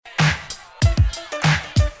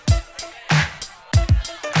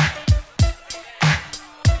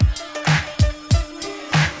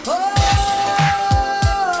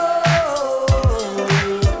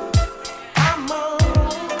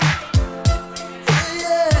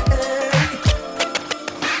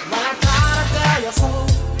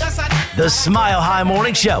The Smile High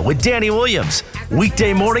Morning Show with Danny Williams.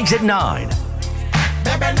 Weekday mornings at 9. Baby,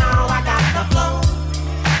 now I got the flow,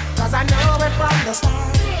 'cause I know it from the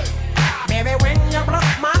start. Baby, when you broke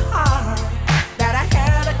my heart, that I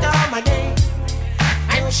had to come again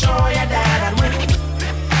and show you that I'd win.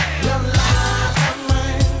 Your love of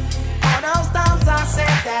mine. All those times I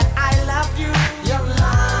said that I loved you. Your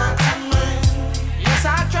love of mine. Yes,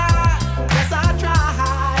 I tried. Yes, I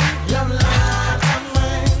tried. Your love of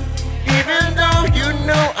mine. Even though you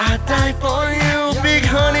know I die for you, big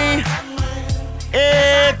honey,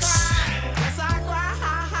 it's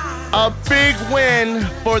a big win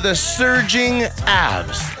for the surging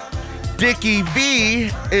Avs. Dickie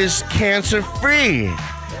V is cancer-free.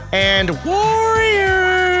 And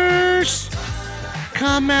Warriors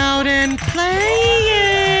come out and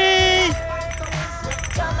play.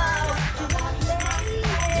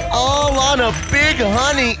 All on a big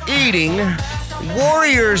honey eating,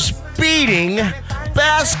 Warriors beating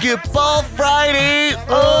Basketball Friday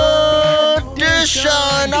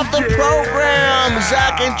edition of the program.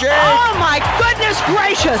 Zach and Jake. Oh my goodness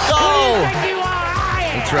gracious! Go!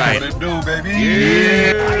 That's right. What it do, baby?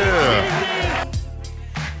 Yeah.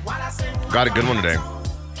 Got a good one today.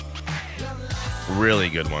 Really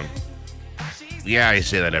good one. Yeah, I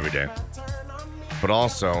say that every day. But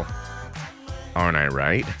also, aren't I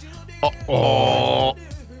right? Oh.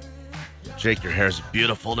 Jake, your hair's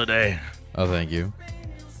beautiful today. Oh, thank you.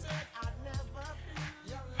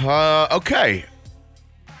 Okay.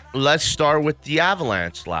 Let's start with the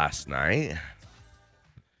Avalanche last night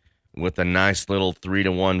with a nice little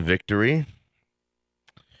 3-1 victory.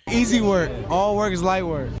 Easy work. All work is light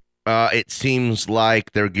work. It seems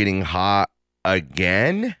like they're getting hot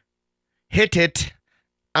again. Hit it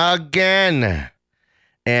again.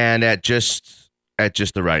 And at just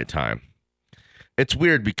the right time. It's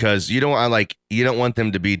weird because you don't want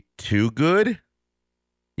them to be too good,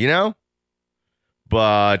 you know?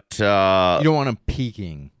 But You don't want them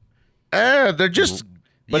peaking. they're just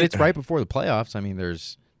But it's right before the playoffs. I mean,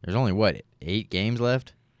 there's only, 8 games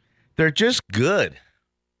left? They're just good.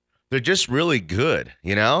 They're just really good,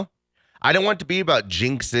 you know? I don't want it to be about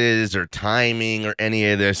jinxes or timing or any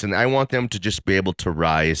of this, and I want them to just be able to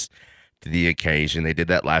rise to the occasion. They did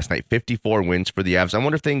that last night. 54 wins for the Avs. I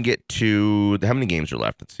wonder if they can get to how many games are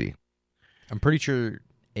left? Let's see. I'm pretty sure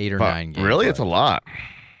 8 or 9 games Really? left. It's a lot.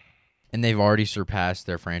 And they've already surpassed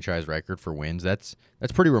their franchise record for wins. That's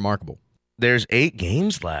pretty remarkable. There's 8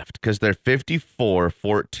 games left because they're 54,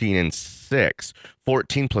 14, and 6.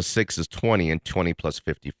 14 plus 6 is 20, and 20 plus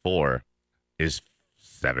 54 is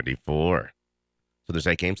 74. So there's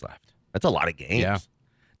 8 games left. That's a lot of games. Yeah.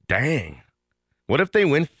 Dang. What if they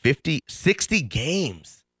win 60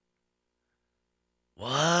 games?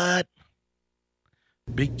 What?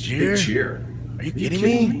 Big cheer? Big cheer. Are you kidding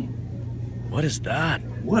me? What is that?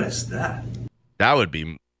 What is that? That would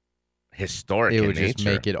be historic It in would nature. just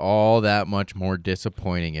make it all that much more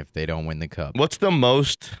disappointing if they don't win the cup. What's the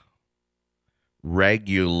most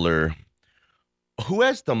regular? Who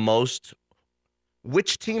has the most?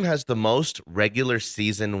 Which team has the most regular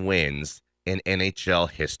season wins in NHL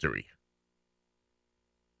history?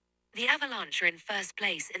 The Avalanche are in first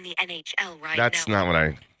place in the NHL right That's now. not what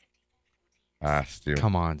I asked you.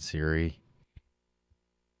 Come on, Siri.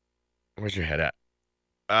 Where's your head at?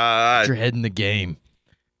 Put your head in the game.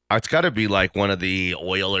 It's got to be like one of the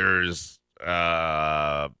Oilers,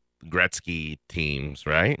 Gretzky teams,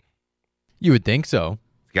 right? You would think so.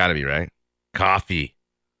 It's got to be, right? Coffee.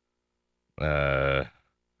 Let's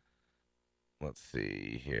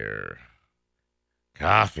see here.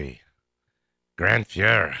 Coffee. Grand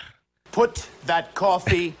Fuhrer. Put that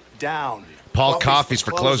coffee down. Paul Coffee's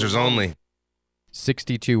for closers only.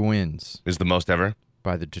 62 wins Is the most ever.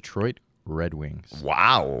 by the Detroit Red Wings.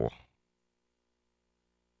 Wow.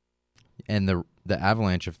 And the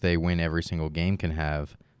Avalanche, if they win every single game, can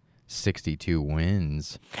have 62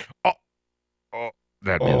 wins. That'd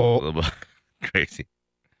be a little bit crazy.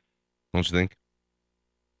 Don't you think?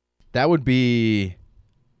 That would be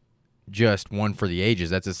just one for the ages.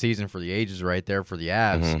 That's a season for the ages right there for the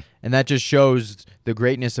Avs. Mhm. And that just shows the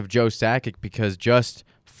greatness of Joe Sakic, because just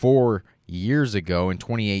 4 years ago in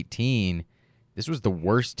 2018, this was the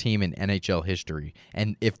worst team in NHL history.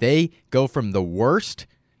 And if they go from the worst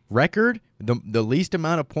record, the least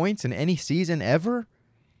amount of points in any season ever,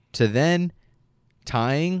 to then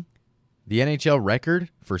tying the NHL record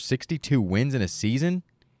for 62 wins in a season,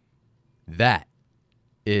 that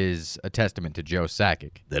is a testament to Joe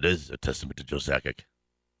Sakic. That is a testament to Joe Sakic.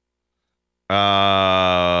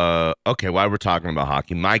 Okay, while we're talking about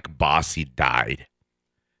hockey, Mike Bossy died.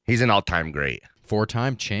 He's an all-time great.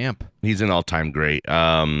 4-time champ. He's an all-time great.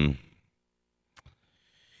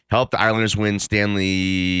 Helped the Islanders win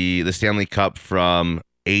the Stanley Cup from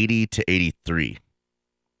 80 to 83.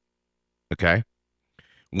 Okay?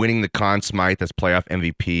 Winning the Conn Smythe as playoff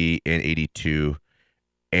MVP in 82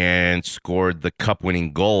 and scored the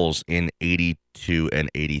cup-winning goals in 82 and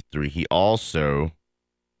 83. He also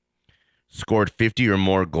scored 50 or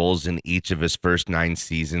more goals in each of his first 9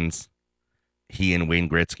 seasons. He and Wayne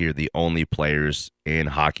Gretzky are the only players in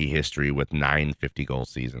hockey history with 9 50-goal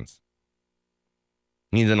seasons.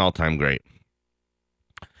 He's an all-time great.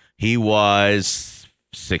 He was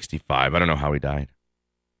 65. I don't know how he died.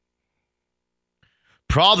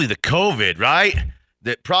 Probably the COVID, right?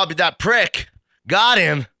 Probably that prick got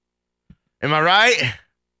him. Am I right?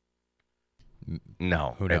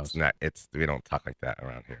 No, Who knows? It's not. We don't talk like that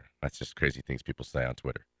around here. That's just crazy things people say on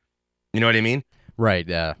Twitter. You know what I mean? Right.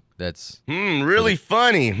 Yeah. That's Really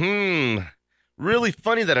funny. Really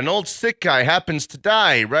funny that an old sick guy happens to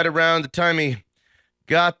die right around the time he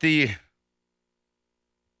got the.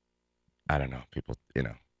 I don't know. People, it's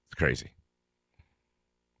crazy.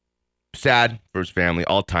 Sad for his family,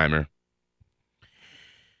 all-timer.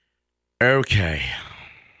 Okay.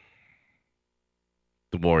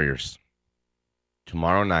 The Warriors.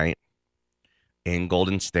 Tomorrow night in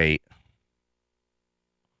Golden State.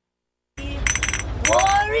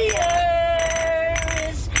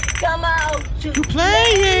 Warriors, come out to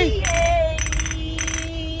play.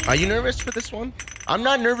 Are you nervous for this one? I'm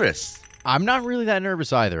not nervous. I'm not really that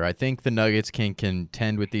nervous either. I think the Nuggets can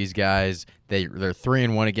contend with these guys. They're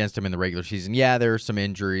 3-1 against them in the regular season. Yeah, there are some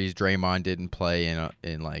injuries. Draymond didn't play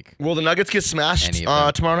in like. Will the Nuggets get smashed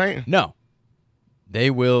tomorrow night? No, they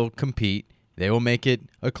will compete. They will make it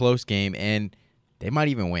a close game, and they might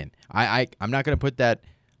even win. I'm not going to put that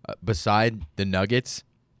beside the Nuggets.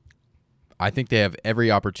 I think they have every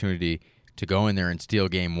opportunity to go in there and steal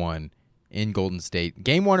Game 1 in Golden State.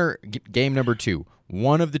 Game 1 or game number 2.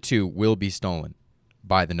 One of the two will be stolen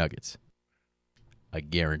by the Nuggets. I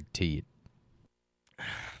guarantee it.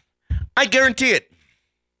 I guarantee it.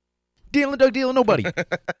 Dealing, Doug, dealing, nobody.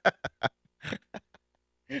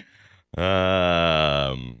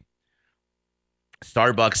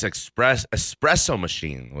 Starbucks espresso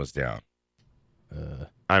machine was down.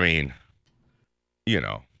 I mean,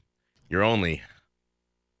 you're only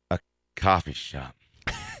a coffee shop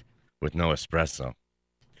with no espresso.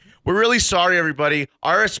 We're really sorry, everybody.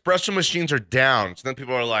 Our espresso machines are down. So then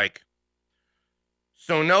people are like,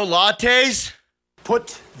 so no lattes?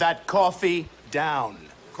 Put that coffee down.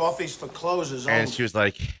 Coffee's for closers only. And she was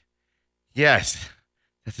like, yes,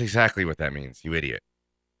 that's exactly what that means, you idiot.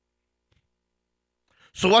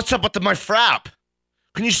 So what's up with my frap?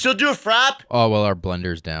 Can you still do a frap? Oh, well, our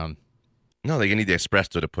blender's down. No, they need the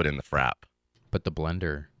espresso to put in the frap. But the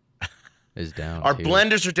blender is down, Our too.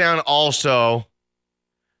 blenders are down also.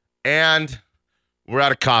 And we're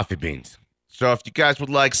out of coffee beans. So if you guys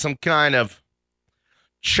would like some kind of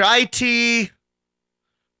chai tea,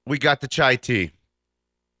 we got the chai tea.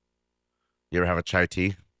 You ever have a chai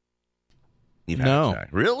tea? You've had No. a chai.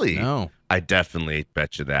 Really? No. I definitely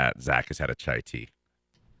bet you that Zach has had a chai tea.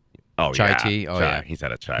 Oh, Chai yeah. tea? Oh, chai. yeah. He's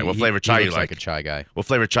had a chai. What flavor chai he you looks like? like a chai guy. What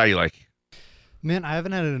flavor chai you like? Man, I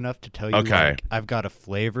haven't had enough to tell you. Okay. Like, I've got a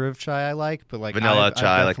flavor of chai I like, but like Vanilla I've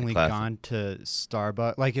chai, like a definitely classic. gone to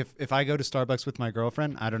Starbucks. Like if I go to Starbucks with my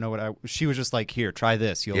girlfriend, I don't know what she was just like, here, try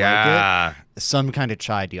this, you'll like it. Some kind of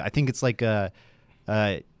chai deal. I think it's like a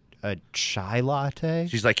chai latte.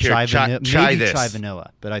 She's like, here, chai maybe this. chai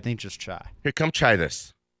vanilla, but I think just chai. Here, come try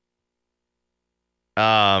this.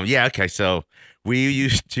 Yeah, okay. So we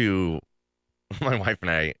used to, my wife and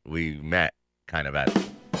I, we met kind of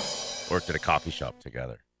worked at a coffee shop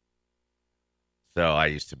together. So I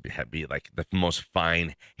used to be like the most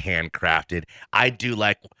fine, handcrafted. I do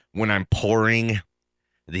like when I'm pouring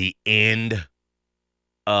the end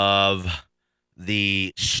of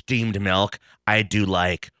the steamed milk, I do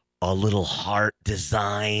like a little heart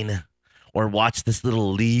design, or watch this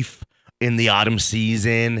little leaf in the autumn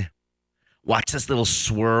season. Watch this little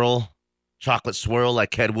swirl, chocolate swirl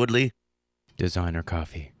like Ed Woodley. Designer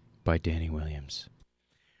Coffee by Danny Williams.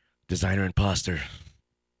 Designer Imposter.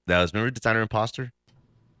 Remember Designer Imposter?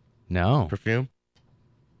 No. Perfume?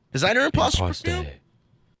 Designer Imposter Imposter. perfume? Is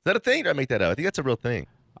that a thing? Did I make that up? I think that's a real thing.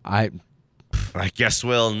 I guess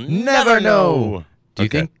we'll never know. Do you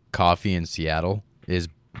think coffee in Seattle is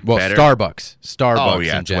better? Starbucks Oh,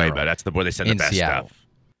 yeah, in it's general, way better. That's where they send the in best Seattle stuff.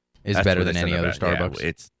 is That's better where than they send any the other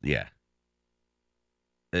best-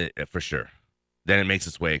 Starbucks. For sure. Then it makes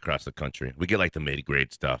its way across the country. We get like the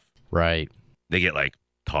mid-grade stuff. Right. They get like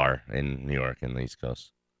tar in New York and the East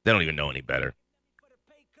Coast. They don't even know any better.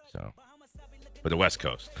 So, but the West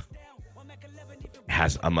Coast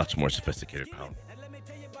has a much more sophisticated pound.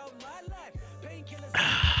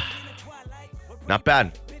 Not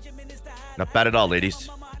bad. Not bad at all, ladies.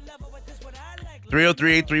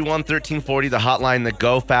 303-831-1340, the hotline, the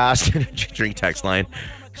Go Fast Energy Drink text line.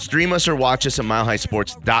 Stream us or watch us at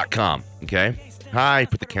milehighsports.com, okay? Hi,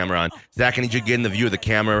 put the camera on. Zach, I need you to get in the view of the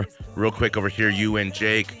camera real quick over here. You and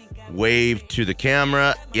Jake, wave to the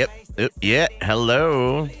camera. Yep. Yeah.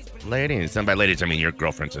 Hello, ladies. And by ladies, I mean your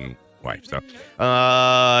girlfriends and wife. So,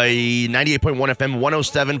 98.1 FM,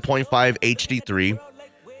 107.5 HD3.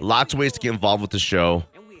 Lots of ways to get involved with the show.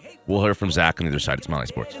 We'll hear from Zach on the other side. It's Mile High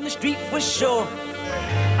Sports. In the street for sure.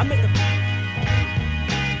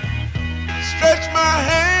 Stretch my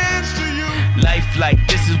hands to you. Life like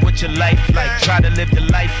this is what your life like. Try to live the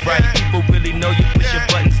life right. People really know you push your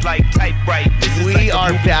buttons like type right. We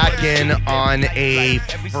are back in on a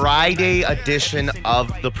Friday edition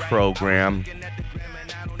of the program.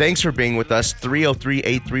 Thanks for being with us.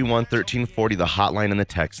 303-831-1340, the hotline and the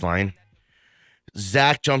text line.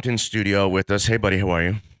 Zach jumped in studio with us. Hey, buddy, how are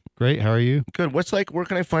you? Great. How are you? Good. Where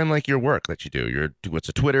can I find like your work that you do? What's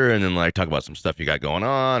a Twitter, and then like talk about some stuff you got going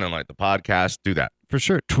on, and like the podcast. Do that for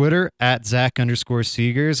sure. Twitter at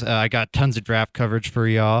Zach_Segars. I got tons of draft coverage for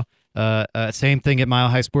y'all. Same thing at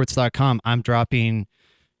milehighsports.com. I'm dropping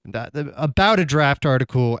about a draft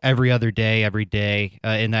article every other day,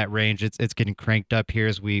 in that range. It's getting cranked up here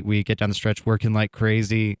as we get down the stretch, working like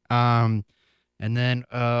crazy. And then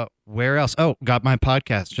where else? Oh, got my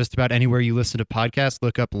podcast. Just about anywhere you listen to podcasts,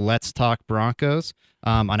 look up Let's Talk Broncos.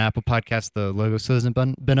 On Apple Podcasts, the logo still hasn't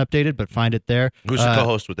been updated, but find it there. Who's the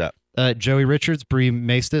co-host with that? Joey Richards, Bree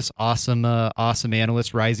Maestas, awesome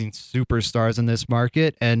analysts, rising superstars in this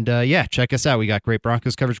market. And yeah, check us out. We got great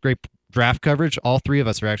Broncos coverage, great draft coverage. All three of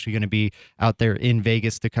us are actually going to be out there in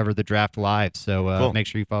Vegas to cover the draft live. So cool. Make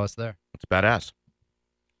sure you follow us there. It's badass.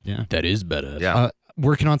 Yeah, that is badass. Yeah.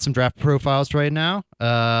 Working on some draft profiles right now.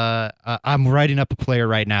 I'm writing up a player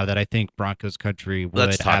right now that I think Broncos country would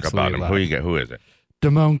Let's talk about him. love. Who is it?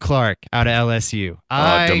 Damone Clark out of LSU.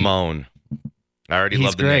 Damone. I already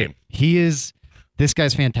love the great. name. This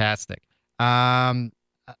guy's fantastic. I'm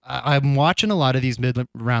watching a lot of these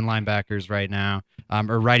mid-round linebackers right now,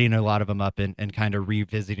 or writing a lot of them up and kind of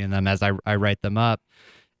revisiting them as I write them up.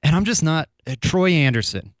 And I'm just not Troy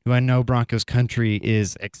Anderson, who I know Broncos country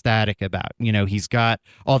is ecstatic about. You know, he's got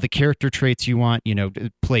all the character traits you want. You know,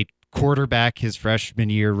 played quarterback his freshman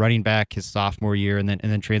year, running back his sophomore year, and then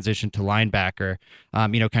transitioned to linebacker.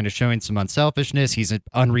 You know, kind of showing some unselfishness. He's an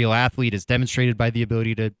unreal athlete, as demonstrated by the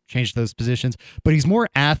ability to change those positions. But he's more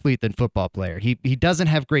athlete than football player. He doesn't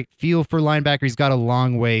have great feel for linebacker. He's got a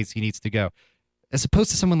long ways he needs to go. As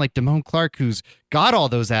opposed to someone like Damone Clark, who's got all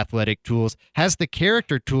those athletic tools, has the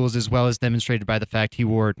character tools, as well as demonstrated by the fact he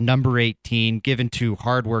wore number 18, given to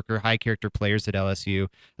hard worker, high character players at LSU,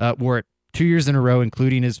 wore it 2 years in a row,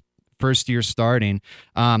 including his first year starting.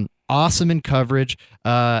 Awesome in coverage,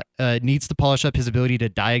 needs to polish up his ability to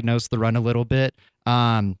diagnose the run a little bit.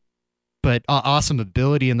 But awesome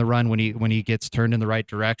ability in the run when he gets turned in the right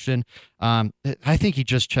direction. I think he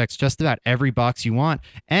just checks just about every box you want.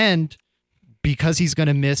 And because he's going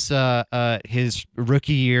to miss his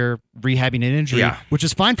rookie year rehabbing an injury, which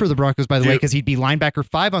is fine for the Broncos, by the way, because he'd be linebacker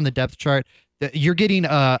 5 on the depth chart. You're getting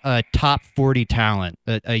a top 40 talent.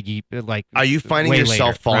 Are you finding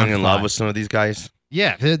yourself falling in love with some of these guys?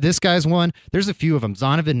 Yeah, this guy's one. There's a few of them.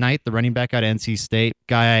 Zonovan Knight, the running back out of NC State,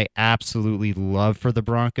 guy I absolutely love for the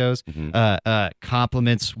Broncos.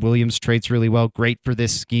 Complements Williams' traits really well. Great for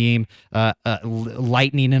this scheme.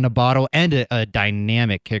 Lightning in a bottle, and a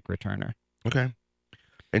dynamic kick returner. Okay.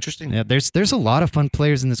 Interesting. Yeah, there's a lot of fun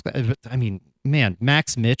players in this. I mean, man,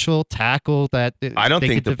 Max Mitchell, tackle that. I don't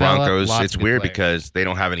think the Broncos, it's weird because they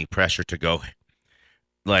don't have any pressure to go,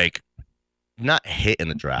 like, not hit in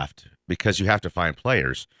the draft because you have to find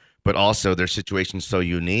players, but also their situation's so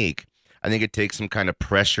unique. I think it takes some kind of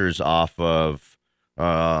pressures off of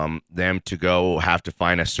them to go have to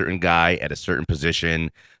find a certain guy at a certain position,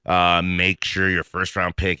 make sure your first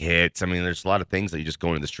round pick hits. I mean, there's a lot of things that you just go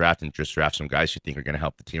into this draft and just draft some guys you think are going to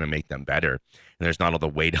help the team and make them better. And there's not all the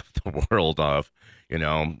weight of the world of,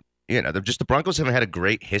 the Broncos haven't had a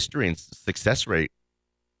great history and success rate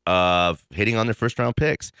of hitting on their first round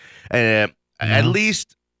picks. And at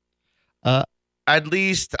least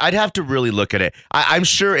I'd have to really look at it. I'm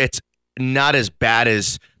sure it's not as bad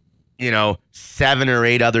as 7 or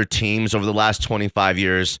 8 other teams over the last 25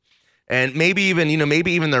 years. And maybe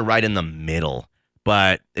even they're right in the middle.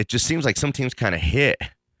 But it just seems like some teams kind of hit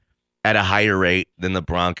at a higher rate than the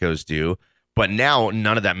Broncos do. But now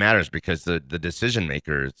none of that matters because the decision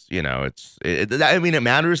makers, it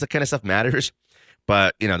matters. That kind of stuff matters.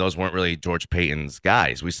 But, those weren't really George Payton's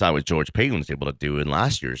guys. We saw what George Payton was able to do in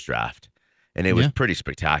last year's draft. and it was pretty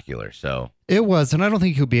spectacular. So it was, and I don't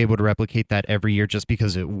think he'll be able to replicate that every year just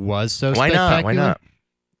because it was so spectacular. Why not?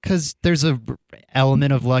 Because there's a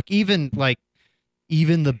element of luck. Even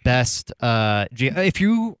the best. If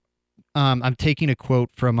you, I'm taking a quote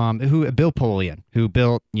from Bill Polian, who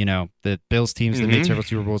built the Bills teams, that made several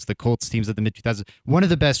Super Bowls, the Colts teams of the mid 2000s. One of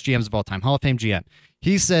the best GMs of all time, Hall of Fame GM.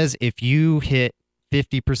 He says if you hit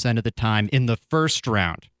 50% of the time in the first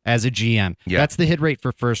round as a GM, that's the hit rate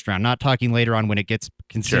for first round. Not talking later on when it gets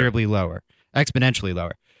considerably lower, exponentially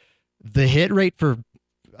lower. The hit rate for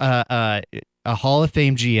a Hall of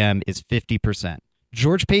Fame GM is 50%.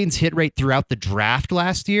 George Payton's hit rate throughout the draft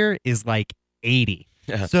last year is like 80.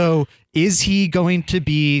 So is he going to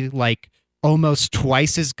be like almost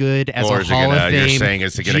twice as good as a Hall of Fame You're saying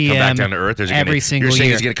is it going to come back down to earth? Every single you're saying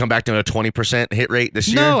year. He's going to come back to a 20% hit rate this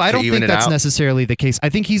year? No, I don't think that's out? necessarily the case. I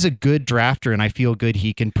think he's a good drafter, and I feel good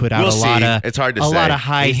he can put out lot of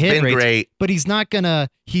high hit rates. Great. But he's not gonna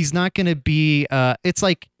be. It's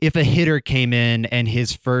like if a hitter came in and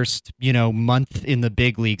his first month in the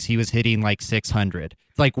big leagues he was hitting like 600.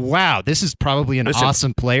 It's like, wow, this is probably an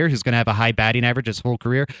awesome player who's going to have a high batting average his whole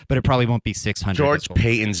career, but it probably won't be 600. George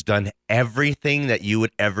Payton's done everything that you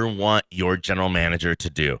would ever want your general manager to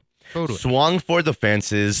do. Totally. Swung for the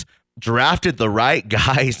fences, drafted the right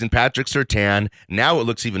guys in Patrick Surtain. Now it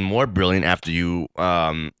looks even more brilliant after you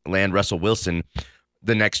land Russell Wilson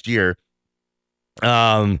the next year.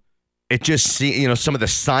 It just some of the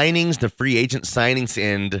signings, the free agent signings,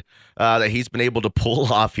 and that he's been able to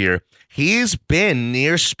pull off here. He's been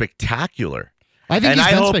near spectacular. I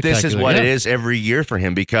hope this is what it is every year for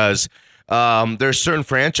him, because there's certain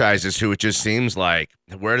franchises who it just seems like,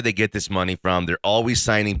 where do they get this money from? They're always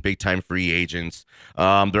signing big time free agents.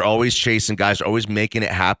 They're always chasing guys. They're always making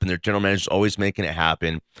it happen. Their general manager's always making it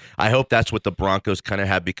happen. I hope that's what the Broncos kind of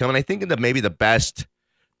have become. And I think that maybe the best,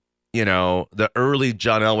 the early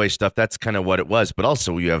John Elway stuff, that's kind of what it was. But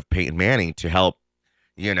also you have Peyton Manning to help,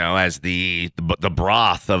 as the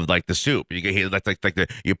broth of like the soup. You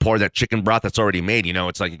you pour that chicken broth that's already made.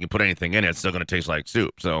 It's like you can put anything in it, it's still going to taste like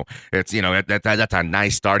soup. So it's that's a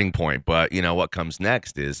nice starting point. But what comes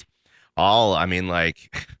next is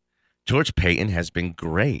George Payton has been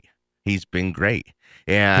great. He's been great,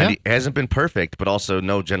 and he hasn't been perfect, but also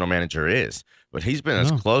no general manager is. But he's been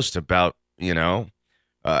as close to about to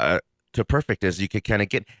perfect as you could kind of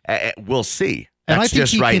get. We'll see. That's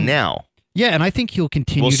just right now. Yeah, and I think he'll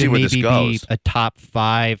continue to maybe be a top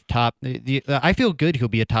 5. I feel good he'll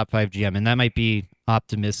be a top 5 GM, and that might be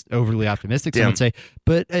overly optimistic, some would say.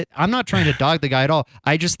 But I'm not trying to dog the guy at all.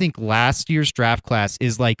 I just think last year's draft class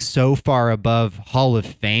is like so far above Hall of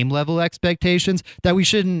Fame level expectations that we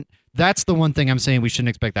shouldn't. That's the one thing I'm saying we shouldn't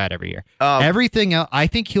expect that every year. Everything else, I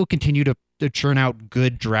think he'll continue to churn out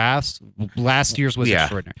good drafts. Last year's was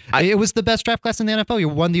extraordinary. It was the best draft class in the NFL. He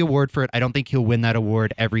won the award for it. I don't think he'll win that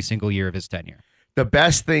award every single year of his tenure. The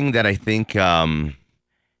best thing that I think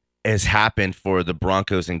has happened for the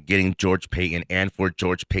Broncos in getting George Payton and for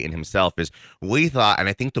George Payton himself is we thought, and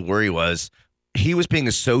I think the worry was, he was being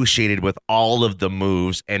associated with all of the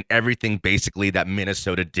moves and everything basically that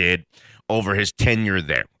Minnesota did over his tenure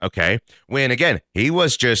there. Okay. When again, he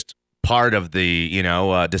was just part of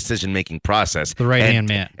the decision-making process, the right-hand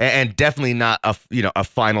man, and definitely not a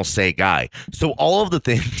final say guy. So all of the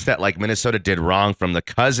things that like Minnesota did wrong, from the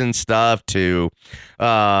Cousins stuff to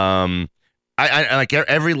I like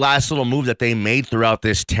every last little move that they made throughout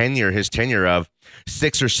his tenure of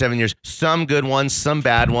 6 or 7 years, some good ones, some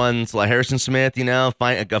bad ones, like Harrison Smith,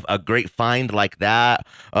 find a great find like that.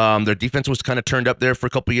 Their defense was kind of turned up there for a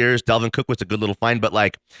couple years. Dalvin Cook was a good little find, but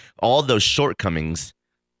like all those shortcomings,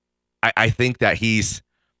 I think that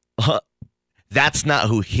that's not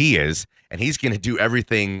who he is, and he's going to do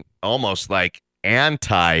everything almost like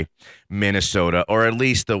anti-Minnesota, or at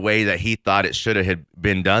least the way that he thought it should have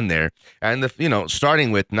been done there. And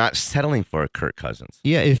starting with not settling for a Kirk Cousins.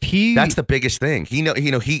 Yeah, that's the biggest thing.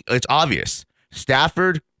 It's obvious.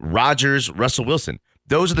 Stafford, Rodgers, Russell Wilson.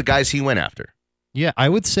 Those are the guys he went after. Yeah, I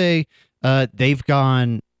would say they've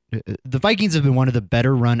gone. The Vikings have been one of the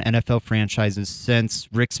better run NFL franchises since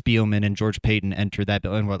Rick Spielman and George Payton entered that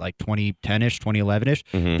in 2010-ish, 2011-ish.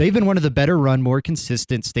 Mm-hmm. They've been one of the better run, more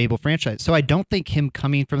consistent, stable franchise. So I don't think him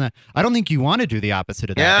coming from that. I don't think you want to do the opposite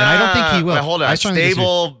of that, and I don't think he will. Hold on,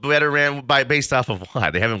 stable, better ran based off of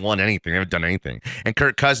what? They haven't won anything. They haven't done anything. And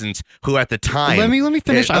Kirk Cousins, who at the time, let me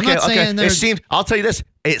finish. I'm not saying it seemed. I'll tell you this.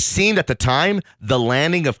 It seemed at the time the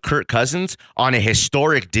landing of Kirk Cousins on a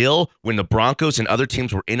historic deal when the Broncos and other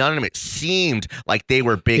teams were in on him, it seemed like they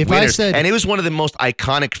were big winners. And it was one of the most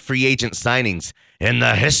iconic free agent signings in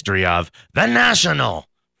the history of the National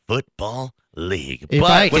Football league. If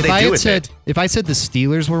But what they do with it? If I said the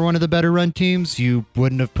Steelers were one of the better run teams, you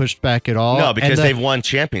wouldn't have pushed back at all. No, because they've won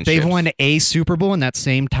championships. They've won a Super Bowl in that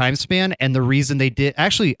same time span, and the reason they did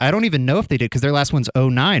actually, I don't even know if they did because their last one's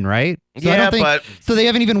 2009, right? So I don't think, so they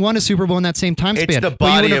haven't even won a Super Bowl in that same time span. It's the but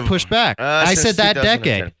body you would have of, pushed back. I said that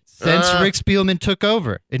 2010. decade since Rick Spielman took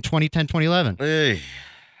over in 2010, 2011.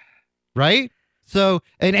 Right? So,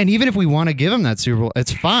 and even if we want to give them that Super Bowl,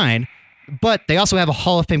 it's fine. But they also have a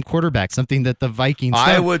Hall of Fame quarterback, something that the Vikings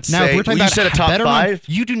I don't. would now, say, if we're talking you about said a top better five? run,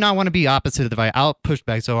 you do not want to be opposite of the Vikings. I'll push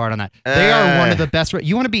back so hard on that. They are one of the best.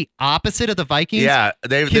 You want to be opposite of the Vikings? Yeah.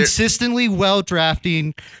 They're consistently well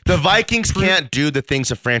drafting. The Vikings can't do the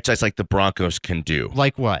things a franchise like the Broncos can do.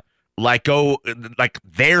 Like what? Like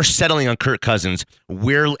they're settling on Kirk Cousins.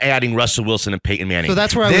 We're adding Russell Wilson and Peyton Manning. So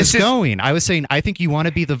that's where I was going. I was saying I think you want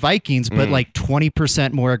to be the Vikings, but like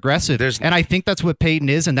 20% more aggressive. And I think that's what Peyton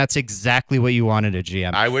is, and that's exactly what you wanted a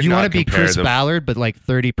GM. You want to be Chris Ballard, but like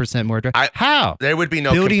 30% more. How? There would be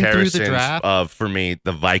no Building comparisons through the draft? of, for me,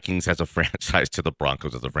 the Vikings as a franchise to the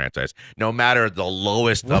Broncos as a franchise. No matter the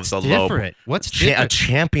lowest What's of the low. different? What's a different?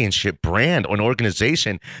 championship brand or an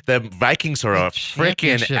organization. The Vikings are a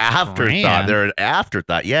freaking afterthought. brand. They're an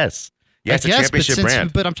afterthought. Yes, I a guess, championship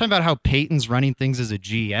brand. But I'm talking about how Peyton's running things as a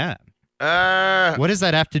GM. What does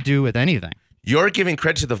that have to do with anything? You're giving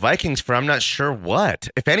credit to the Vikings for I'm not sure what.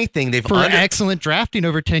 If anything, they've excellent drafting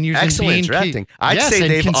over 10 years. Excellent drafting. I'd say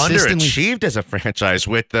they've underachieved as a franchise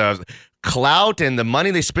with the clout and the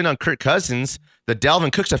money they spend on Kirk Cousins, the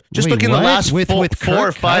Dalvin Cook stuff. Just look in the last four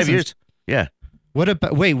or 5 years. Yeah. What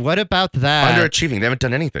about that? Underachieving. They haven't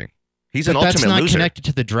done anything. He's an that's ultimate not loser. Connected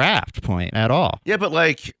to the draft point at all. Yeah, but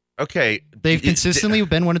okay. They've consistently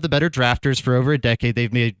been one of the better drafters for over a decade.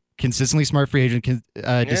 They've made consistently smart free agent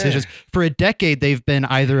decisions. For a decade, they've been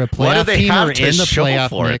either a playoff team or in the playoff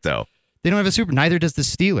for mix. it, though? They don't have a super. Neither does the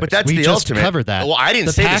Steelers. But that's we the just ultimate. covered that. Well, I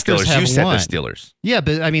didn't say Packers the Steelers. You said won. the Steelers. Yeah,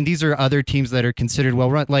 but I mean, these are other teams that are considered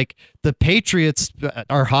well run. Like the Patriots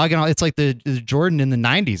are hogging all. It's like the Jordan in the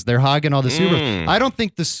 '90s. They're hogging all the Super Bowl. I don't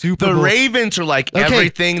think the Super Bowl. The Ravens are like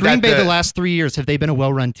everything. Green Bay, the last 3 years, have they been a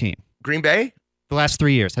well-run team? Green Bay? The last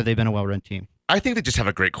 3 years, have they been a well-run team? I think they just have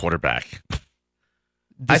a great quarterback.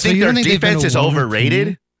 I think their defense is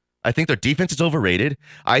overrated. I think their defense is overrated.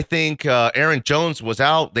 I think Aaron Jones was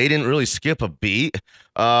out. They didn't really skip a beat.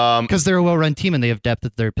 Because they're a well-run team and they have depth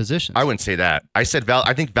at their positions. I wouldn't say that. I said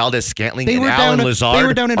I think Valdez-Scantling and Alan Lazard They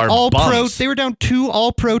were down in are all-pro. bums. They were down 2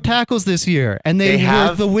 all-pro tackles this year, and they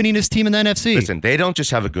were the winningest team in the NFC. Listen, they don't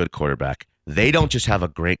just have a good quarterback. They don't just have a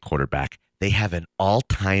great quarterback. They have an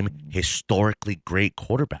all-time historically great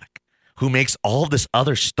quarterback who makes all this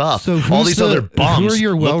other stuff. So all these other bums who are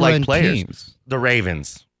your look well-run like players. teams? The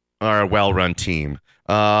Ravens are a well-run team.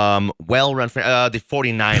 The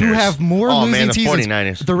 49ers. Who have more losing the seasons.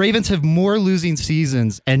 49ers. The Ravens have more losing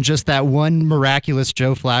seasons and just that one miraculous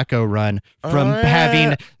Joe Flacco run from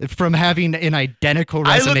having an identical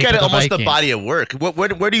resume. I look at it to the almost Vikings. the body of work. Where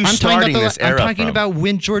are you starting this era I'm talking from? about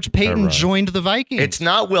when George Payton joined the Vikings. It's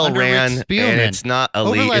not well ran and it's not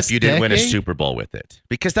elite if you didn't win a Super Bowl with it.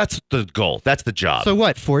 Because that's the goal. That's the job. So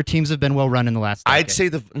what? 4 teams have been well run in the last decade. I'd say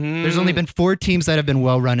there's only been 4 teams that have been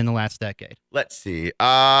well run in the last decade. Let's see.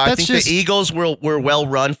 I think the Eagles were well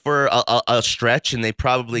run for a stretch, and they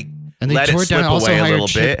probably let it slip away a little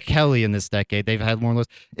bit. Kelly in this decade, they've had more.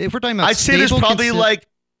 If we're talking about, I'd say there's probably like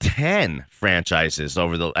 10 franchises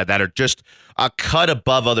that are just a cut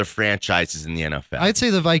above other franchises in the NFL. I'd say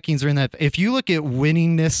the Vikings are in that. If you look at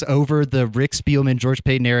winningness over the Rick Spielman, George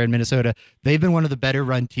Payton era in Minnesota, they've been one of the better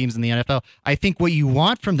run teams in the NFL. I think what you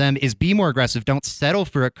want from them is be more aggressive. Don't settle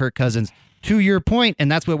for a Kirk Cousins. To your point,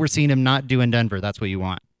 and that's what we're seeing him not do in Denver. That's what you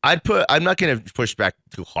want. I'm not going to push back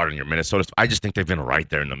too hard on your Minnesota. I just think they've been right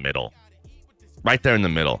there in the middle. Right there in the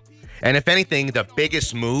middle. And if anything, the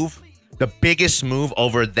biggest move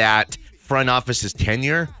over that front office's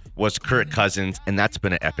tenure was Kirk Cousins, and that's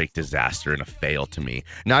been an epic disaster and a fail to me.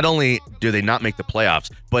 Not only do they not make the playoffs,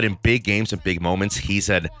 but in big games and big moments, he's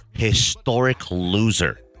a historic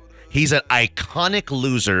loser. He's an iconic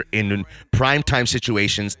loser in primetime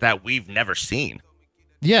situations that we've never seen.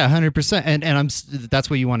 Yeah, 100%. And that's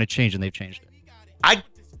what you want to change, and they've changed it. I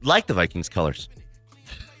like the Vikings colors.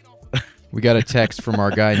 We got a text from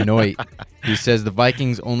our guy, Noit. He says the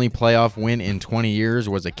Vikings' only playoff win in 20 years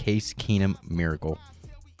was a Case Keenum miracle.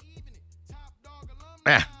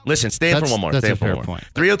 Listen, stay in for one more. That's stay a in for fair one more. point.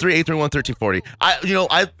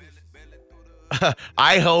 303-831-1340.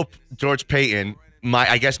 I hope George Payton,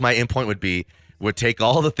 I guess my end point would take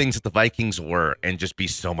all the things that the Vikings were and just be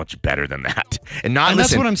so much better than that. And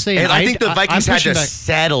that's what I'm saying. And I think the Vikings had to back.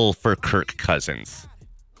 settle for Kirk Cousins.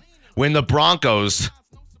 When the Broncos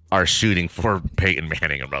are shooting for Peyton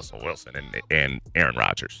Manning and Russell Wilson and Aaron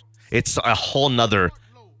Rodgers. It's a whole nother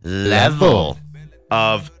level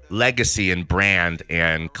of legacy and brand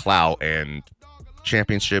and clout and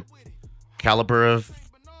championship caliber of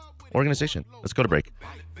organization. Let's go to break.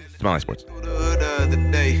 Smiley Sports.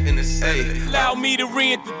 Allow me to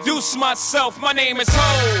reintroduce myself. My name is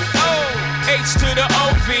Ho. H to the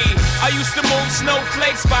OV. I used to move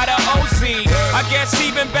snowflakes by the OZ. I guess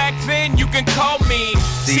even back then you can call me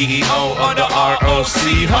CEO of the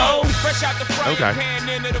ROC. Ho. Okay.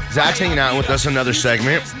 Zach's hanging out with us another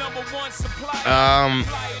segment.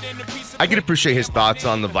 I can appreciate his thoughts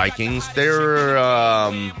on the Vikings. They're,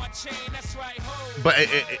 but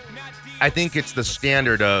I think it's the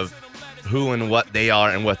standard of who and what they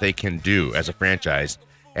are and what they can do as a franchise,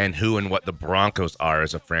 and who and what the Broncos are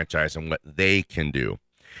as a franchise and what they can do.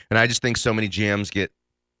 And I just think so many GMs get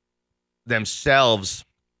themselves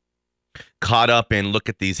caught up in look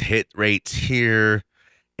at these hit rates here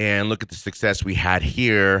and look at the success we had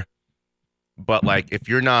here. But like, if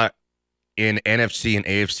you're not in NFC and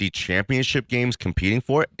AFC championship games competing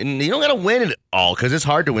for it, and you don't got to win it all, because it's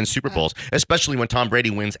hard to win Super Bowls, especially when Tom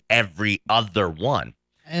Brady wins every other one.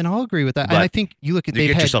 And I'll agree with that. But and I think you look at you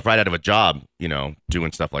get yourself right out of a job,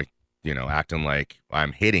 doing stuff like, acting like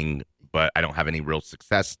I'm hitting, but I don't have any real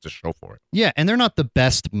success to show for it. Yeah, and they're not the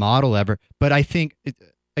best model ever, but I think,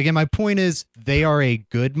 again, my point is they are a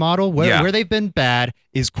good model. Where they've been bad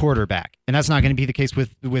is quarterback, and that's not going to be the case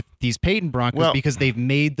with these Peyton Broncos, because they've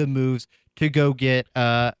made the moves to go get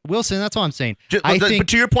Wilson. That's all I'm saying. But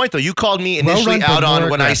to your point, though, you called me initially out on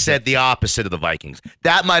when I said the opposite of the Vikings.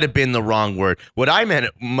 That might have been the wrong word. What I might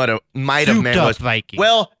have meant was Vikings.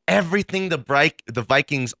 Well, everything the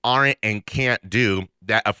Vikings aren't and can't do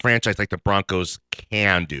that a franchise like the Broncos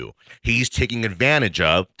can do. He's taking advantage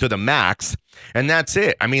of to the max, and that's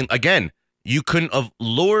it. I mean, again, you couldn't have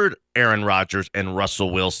lured Aaron Rodgers and Russell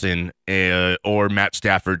Wilson or Matt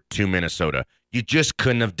Stafford to Minnesota. You just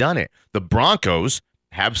couldn't have done it. The Broncos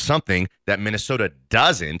have something that Minnesota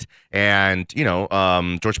doesn't, and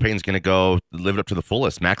George Payton's going to go live it up to the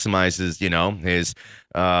fullest, maximizes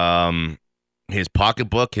his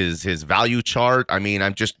pocketbook, his value chart. I mean,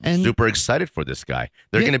 I'm just super excited for this guy.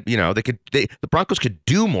 They're going to, the Broncos could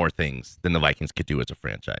do more things than the Vikings could do as a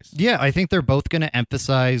franchise. Yeah, I think they're both going to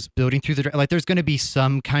emphasize building through there's going to be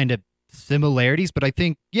some kind of similarities, but I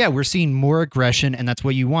think, we're seeing more aggression, and that's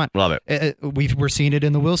what you want. Love it. We're seeing it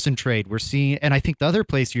in the Wilson trade. And I think the other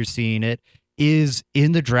place you're seeing it is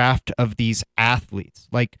in the draft of these athletes.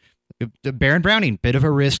 Like Baron Browning, bit of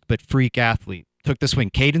a risk, but freak athlete. Took the swing.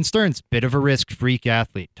 Caden Stearns, bit of a risk, freak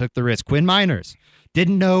athlete. Took the risk. Quinn Miners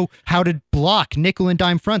didn't know how to block nickel and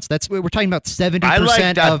dime fronts. That's what we're talking about. 70% I like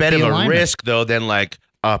that of bit the of alignment. a risk, though, than like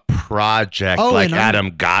a project like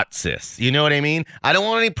Adam Gotsis. You know what I mean? I don't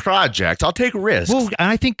want any projects. I'll take risks. Well,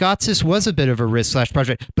 I think Gotsis was a bit of a risk /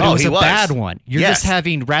 project, but it was a bad one. You're just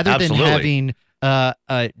having, rather than having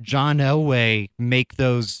John Elway make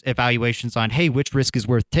those evaluations on, hey, which risk is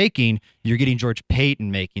worth taking, you're getting George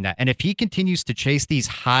Payton making that. And if he continues to chase these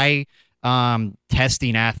high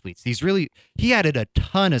testing athletes, he added a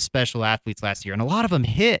ton of special athletes last year, and a lot of them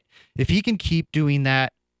hit. If he can keep doing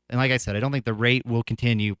that, and like I said, I don't think the rate will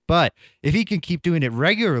continue, but if he can keep doing it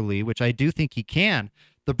regularly, which I do think he can,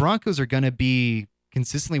 the Broncos are going to be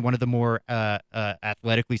consistently one of the more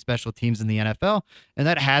athletically special teams in the NFL, and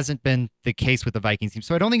that hasn't been the case with the Vikings team.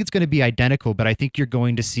 So I don't think it's going to be identical, but I think you're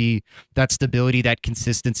going to see that stability, that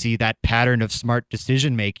consistency, that pattern of smart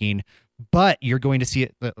decision-making, but you're going to see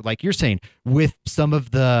it, like you're saying, with some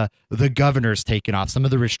of the governors taken off, some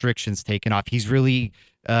of the restrictions taken off. He's really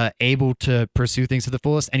able to pursue things to the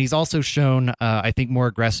fullest, and he's also shown, I think, more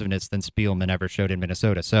aggressiveness than Spielman ever showed in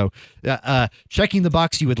Minnesota. So checking the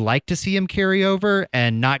box you would like to see him carry over,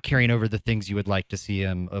 and not carrying over the things you would like to see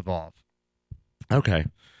him evolve. Okay.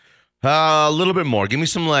 A little bit more. Give me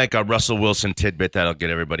some like a Russell Wilson tidbit that'll get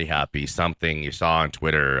everybody happy. Something you saw on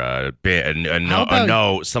Twitter, a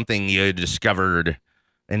note, something you discovered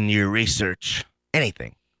in your research,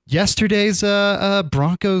 anything. Yesterday's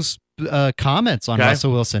Broncos comments on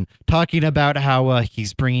Russell Wilson, talking about how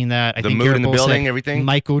he's bringing that, I the think mood in the building, said, everything,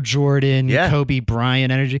 Michael Jordan, Kobe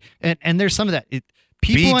Bryant energy, and there's some of that.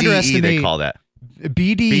 People BDE, underestimate. They call that.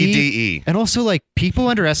 BDE. And also, like, people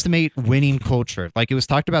underestimate winning culture. Like, it was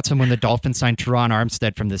talked about when the Dolphins signed Teron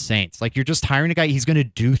Armstead from the Saints. Like, you're just hiring a guy, he's going to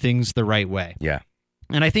do things the right way. Yeah.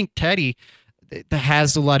 And I think Teddy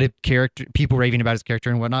has a lot of character, people raving about his character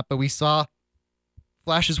and whatnot, but we saw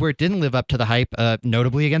flashes where it didn't live up to the hype,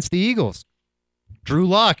 notably against the Eagles. Drew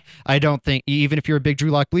Lock, I don't think, even if you're a big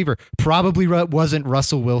Drew Lock believer, probably wasn't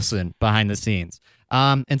Russell Wilson behind the scenes.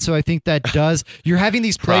 And so I think that does. You're having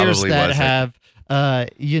these players Probably that wasn't. have.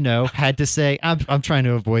 Had to say, I'm trying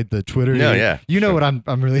to avoid the Twitter. No, yeah, you know sure. what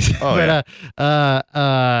I'm really saying. Oh, but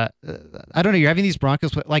I don't know. You're having these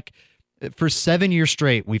Broncos, like for 7 years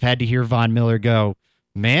straight, we've had to hear Von Miller go,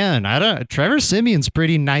 man, Trevor Simeon's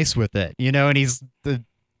pretty nice with it, and he's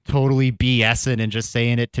totally BSing and just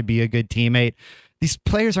saying it to be a good teammate. These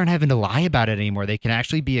players aren't having to lie about it anymore. They can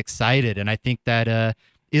actually be excited, and I think that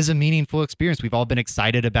is a meaningful experience. We've all been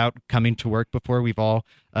excited about coming to work before. We've all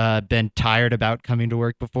been tired about coming to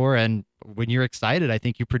work before. And when you're excited, I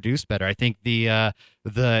think you produce better. I think the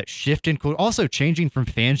shift in also changing from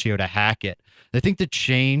Fangio to Hackett. I think the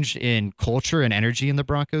change in culture and energy in the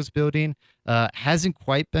Broncos building hasn't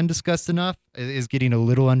quite been discussed enough. Is getting a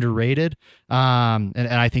little underrated, and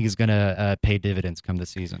I think is going to pay dividends come the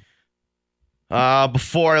season.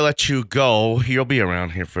 Before I let you go, you'll be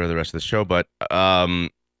around here for the rest of the show, but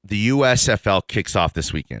the USFL kicks off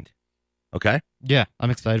this weekend. Okay? Yeah, I'm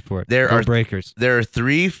excited for it. There Go are Breakers. There are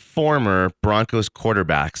 3 former Broncos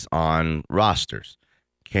quarterbacks on rosters.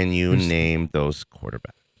 Can you name those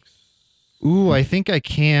quarterbacks? Ooh, I think I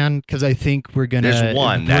can because I think we're gonna. There's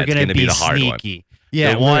one that's gonna be the hard sneaky. one.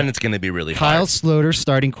 Yeah, the one that's going to be really Kyle hard. Sloter,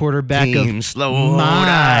 starting quarterback Team of Sloter.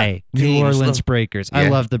 my New Team Orleans Sloter. Breakers. Yeah. I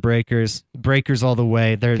love the Breakers. Breakers all the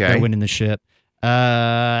way. They're winning the ship.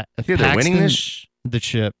 They're winning this. The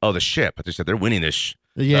ship. Oh, the ship. I just said they're winning this.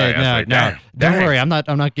 Yeah, no. Don't worry. I'm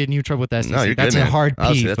not getting you in trouble with that. No, you're That's good, a man. hard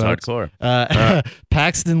Honestly, P. that's folks. hardcore.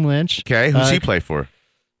 Paxton Lynch. Okay, who's he play for?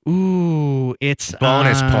 Ooh, it's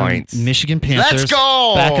bonus points. Michigan Panthers. Let's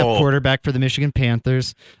go! Backup quarterback for the Michigan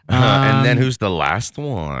Panthers. And then who's the last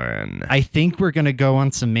one? I think we're going to go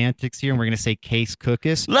on semantics here, and we're going to say Case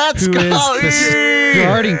Cookus. Let's who go! is the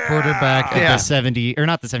starting quarterback of Yeah. the 70, or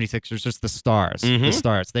not the 76ers, just the Stars. The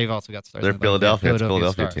Stars. They've also got Stars. They're in the back. Philadelphia. It's a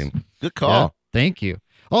Philadelphia Philadelphia Stars. team. Good call. Yeah, thank you.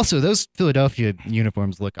 Also, those Philadelphia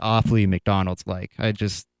uniforms look awfully McDonald's-like.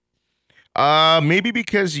 Maybe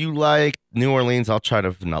because you like New Orleans, I'll try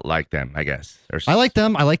to not like them, I guess. I like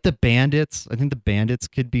them. I like the Bandits. I think the Bandits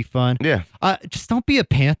could be fun. Yeah. Just don't be a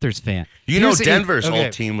Panthers fan. Denver's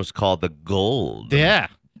old team was called the Gold. Yeah.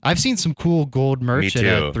 I've seen some cool gold merch Me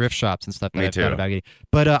at too. thrift shops and stuff that Me I've thought too. about getting.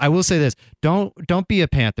 But I will say this: don't be a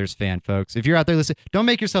Panthers fan, folks. If you're out there listening, don't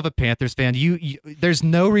make yourself a Panthers fan. You there's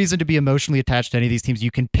no reason to be emotionally attached to any of these teams. You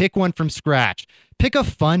can pick one from scratch. Pick a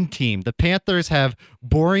fun team. The Panthers have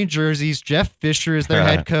boring jerseys. Jeff Fisher is their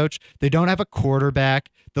head coach. They don't have a quarterback.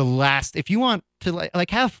 If you want to like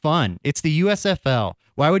have fun, it's the USFL.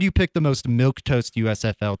 Why would you pick the most milquetoast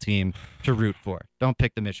USFL team to root for? Don't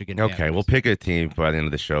pick the Michigan Panthers. Okay, we'll pick a team by the end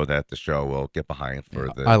of the show that the show will get behind for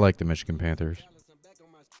the. I like the Michigan Panthers.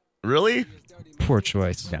 Really? Poor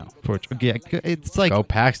choice. No. Poor yeah, it's like Go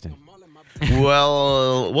Paxton.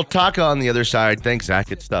 Well, we'll talk on the other side. Thanks, Zach.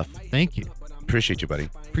 Good stuff. Thank you. Appreciate you, buddy.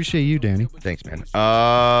 Appreciate you, Danny. Thanks, man.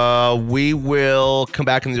 We will come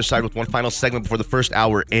back on the other side with one final segment before the first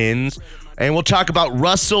hour ends, and we'll talk about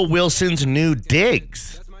Russell Wilson's new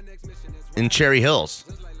digs in Cherry Hills.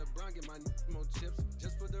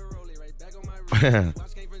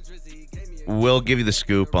 We'll give you the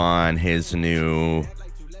scoop on his new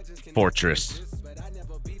fortress.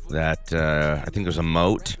 That I think there's a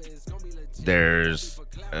moat. There's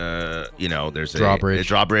there's Drawbridge. a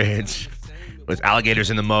drawbridge with alligators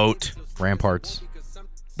in the moat. Ramparts.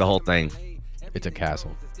 The whole thing. It's a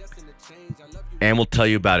castle. And we'll tell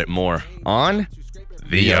you about it more on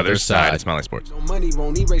The Other Side of Smiley Sports. Money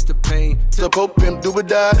won't erase the pain. The Pope pimp do or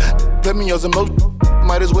die. Let me use emotion.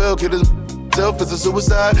 Might as well kill himself as a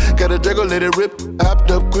suicide. Got a Draco, let it rip. Hopped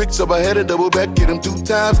up quick, so I had to double back, get him 2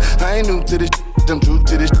 times. I ain't new to this. I'm true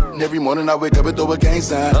to this. Every morning I wake up and throw a gang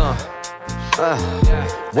sign.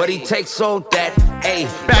 What he takes on that, ayy.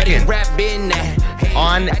 Back in rap in that.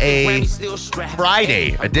 on a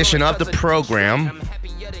Friday edition of the program.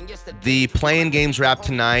 The playing games wrap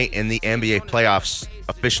tonight, and the NBA playoffs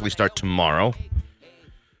officially start tomorrow.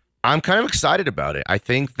 I'm kind of excited about it. I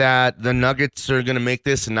think that the Nuggets are going to make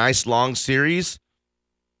this a nice long series.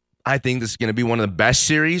 I think this is going to be one of the best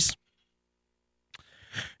series.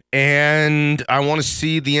 And I want to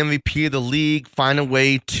see the MVP of the league find a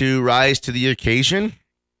way to rise to the occasion.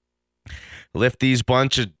 Lift these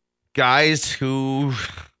bunch of guys who,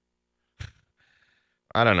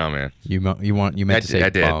 I don't know, man. You meant to say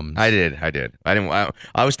bums. I did.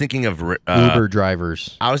 I was thinking of Uber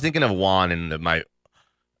drivers. I was thinking of Juan and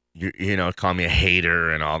call me a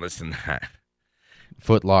hater and all this and that.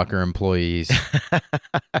 Foot Locker employees.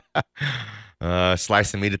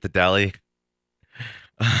 Slice of meat at the deli.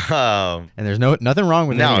 And there's nothing wrong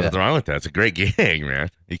with no, any of nothing that. wrong with that. It's a great gig, man.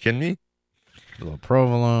 You kidding me? A little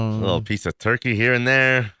provolone. A little piece of turkey here and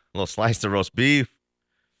there. A little slice of roast beef.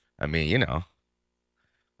 I mean, I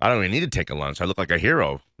don't even need to take a lunch. I look like a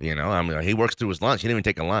hero, I mean, he works through his lunch. He didn't even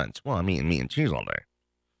take a lunch. Well, I'm eating meat and cheese all day.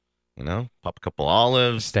 Pop a couple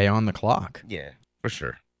olives. Stay on the clock. Yeah, for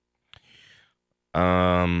sure.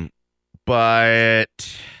 But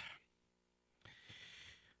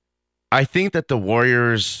I think that the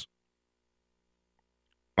Warriors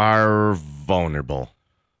are vulnerable.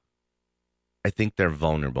 I think they're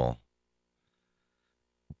vulnerable.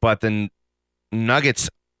 But the Nuggets,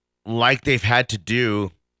 like they've had to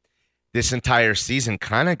do this entire season,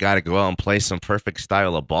 kind of got to go out and play some perfect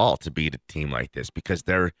style of ball to beat a team like this because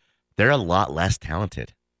they're a lot less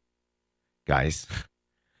talented, guys.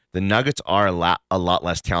 The Nuggets are a lot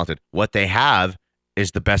less talented. What they have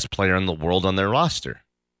is the best player in the world on their roster.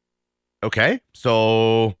 Okay?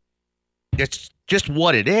 So it's just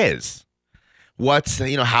what it is.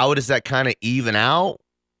 How does that kind of even out?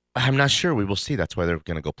 I'm not sure. We will see. That's why they're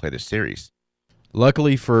going to go play this series.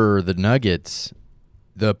 Luckily for the Nuggets,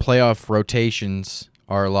 the playoff rotations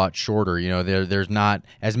are a lot shorter. There's not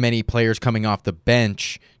as many players coming off the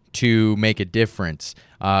bench to make a difference.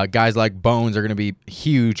 Guys like Bones are going to be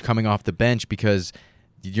huge coming off the bench because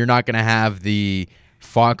you're not going to have the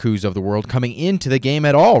Fakus of the world coming into the game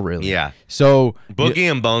at all, really. Yeah. So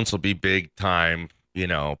Boogie and Bones will be big time,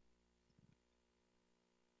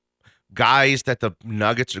 guys that the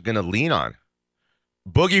Nuggets are going to lean on.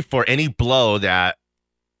 Boogie, for any blow that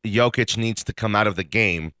Jokic needs to come out of the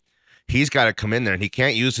game, he's got to come in there, and he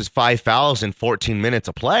can't use his 5 fouls in 14 minutes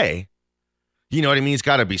of play. You know what I mean? He's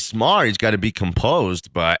got to be smart. He's got to be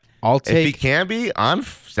composed. But if he can be, I'm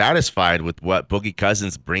satisfied with what Boogie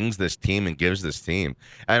Cousins brings this team and gives this team.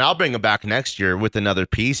 And I'll bring him back next year with another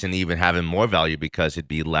piece and even have him more value because it'd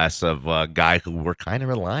be less of a guy who we're kind of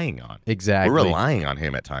relying on. Exactly. We're relying on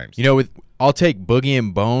him at times. I'll take Boogie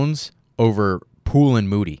and Bones over Poole and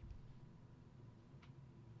Moody.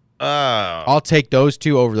 I'll take those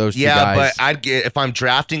two over those two guys. Yeah, but if I'm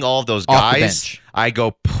drafting all of those guys, I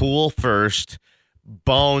go Poole first,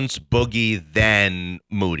 Bones, Boogie, then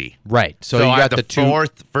Moody. Right. So you got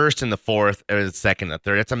the first and the fourth, or the second and the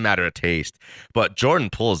third. It's a matter of taste. But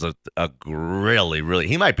Jordan Poole is a really, really,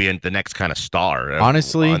 he might be in the next kind of star.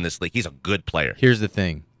 Honestly, in this league. He's a good player. Here's the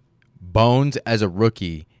thing. Bones as a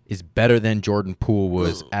rookie is better than Jordan Poole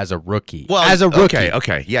was as a rookie. Well, as a rookie.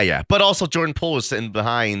 Okay. Yeah. But also Jordan Poole was sitting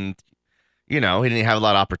behind, he didn't have a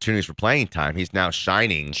lot of opportunities for playing time. He's now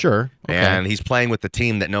shining. Sure. Okay. And he's playing with the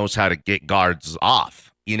team that knows how to get guards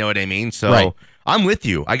off. You know what I mean? So right. I'm with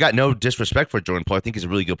you. I got no disrespect for Jordan Poole. I think he's a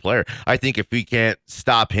really good player. I think if we can't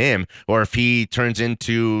stop him, or if he turns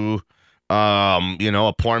into,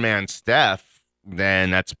 a poor man Steph, then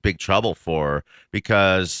that's big trouble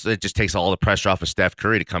because it just takes all the pressure off of Steph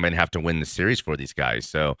Curry to come in and have to win the series for these guys.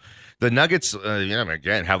 So the Nuggets,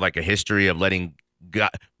 again, have like a history of letting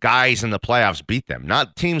guys in the playoffs beat them.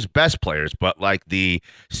 Not team's best players, but like the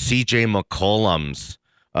CJ McCollums,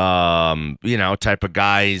 type of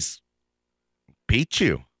guys beat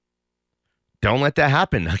you. Don't let that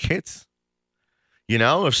happen, Nuggets.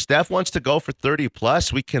 If Steph wants to go for 30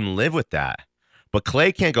 plus, we can live with that. But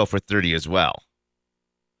Clay can't go for 30 as well.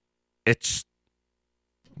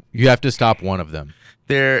 You have to stop one of them.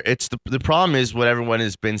 The problem is what everyone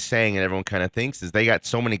has been saying and everyone kind of thinks is they got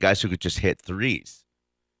so many guys who could just hit threes.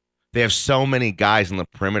 They have so many guys on the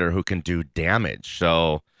perimeter who can do damage.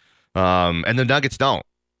 So, and the Nuggets don't.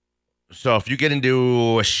 So if you get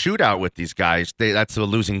into a shootout with these guys, that's a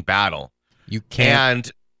losing battle. You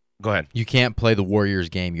can't. Go ahead. You can't play the Warriors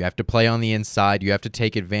game. You have to play on the inside. You have to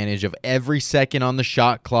take advantage of every second on the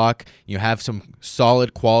shot clock. You have some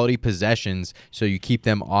solid quality possessions so you keep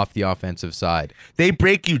them off the offensive side. They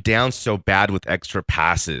break you down so bad with extra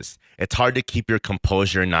passes. It's hard to keep your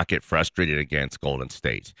composure and not get frustrated against Golden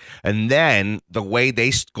State. And then the way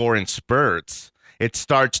they score in spurts, it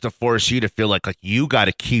starts to force you to feel like you got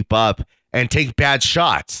to keep up and take bad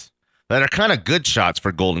shots that are kind of good shots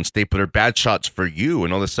for Golden State, but are bad shots for you.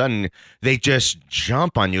 And all of a sudden, they just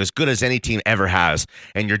jump on you as good as any team ever has.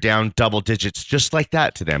 And you're down double digits just like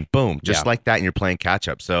that to them. Boom. Just like that, and you're playing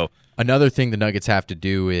catch-up. So another thing the Nuggets have to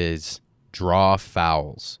do is draw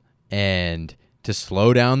fouls. And to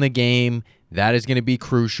slow down the game, that is going to be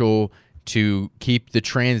crucial to keep the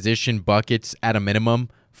transition buckets at a minimum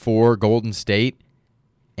for Golden State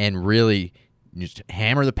and really just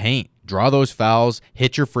hammer the paint. Draw those fouls,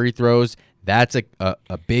 hit your free throws. That's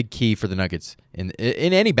a big key for the Nuggets in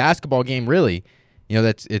any basketball game. Really,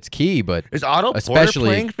 it's key. But is Otto Porter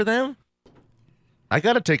playing for them? I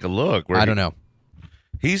got to take a look. I don't know.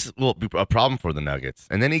 He's be a problem for the Nuggets,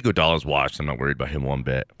 and then Iguodala's washed. I'm not worried about him one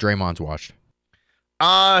bit. Draymond's washed.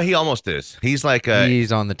 He almost is. He's like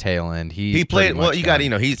he's on the tail end. He played well. You got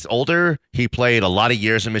he's older. He played a lot of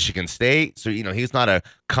years in Michigan State, so he's not a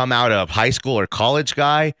come out of high school or college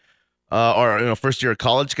guy, or first year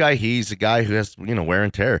college guy. He's a guy who has wear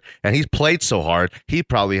and tear, and he's played so hard. He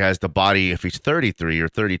probably has the body, if he's 33 or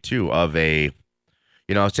 32, of a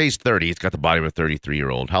say he's 30. He's got the body of a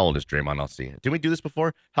 33-year-old. How old is Draymond? I'll see. Did we do this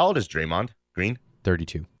before? How old is Draymond Green?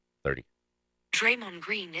 32. 30. Draymond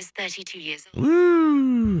Green is 32 years old.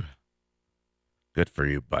 Woo! Good for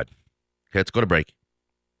you, bud. Okay, let's go to break.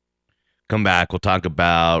 Come back. We'll talk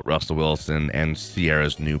about Russell Wilson and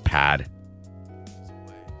Sierra's new pad.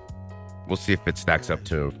 We'll see if it stacks up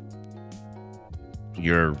to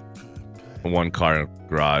your one-car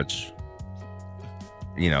garage,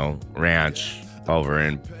 ranch over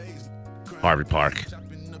in Harvey Park.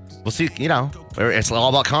 We'll see, it's all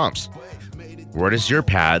about comps. Where does your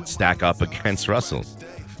pad stack up against Russell's?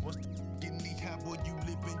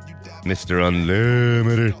 Mr.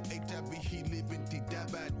 Unlimited.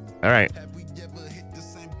 All right.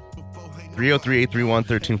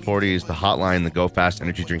 303-831-1340 is the hotline, the Go Fast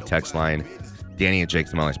Energy Drink text line. Danny and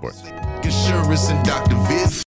Jake's Molly Sports. Insurance and Dr. Viz.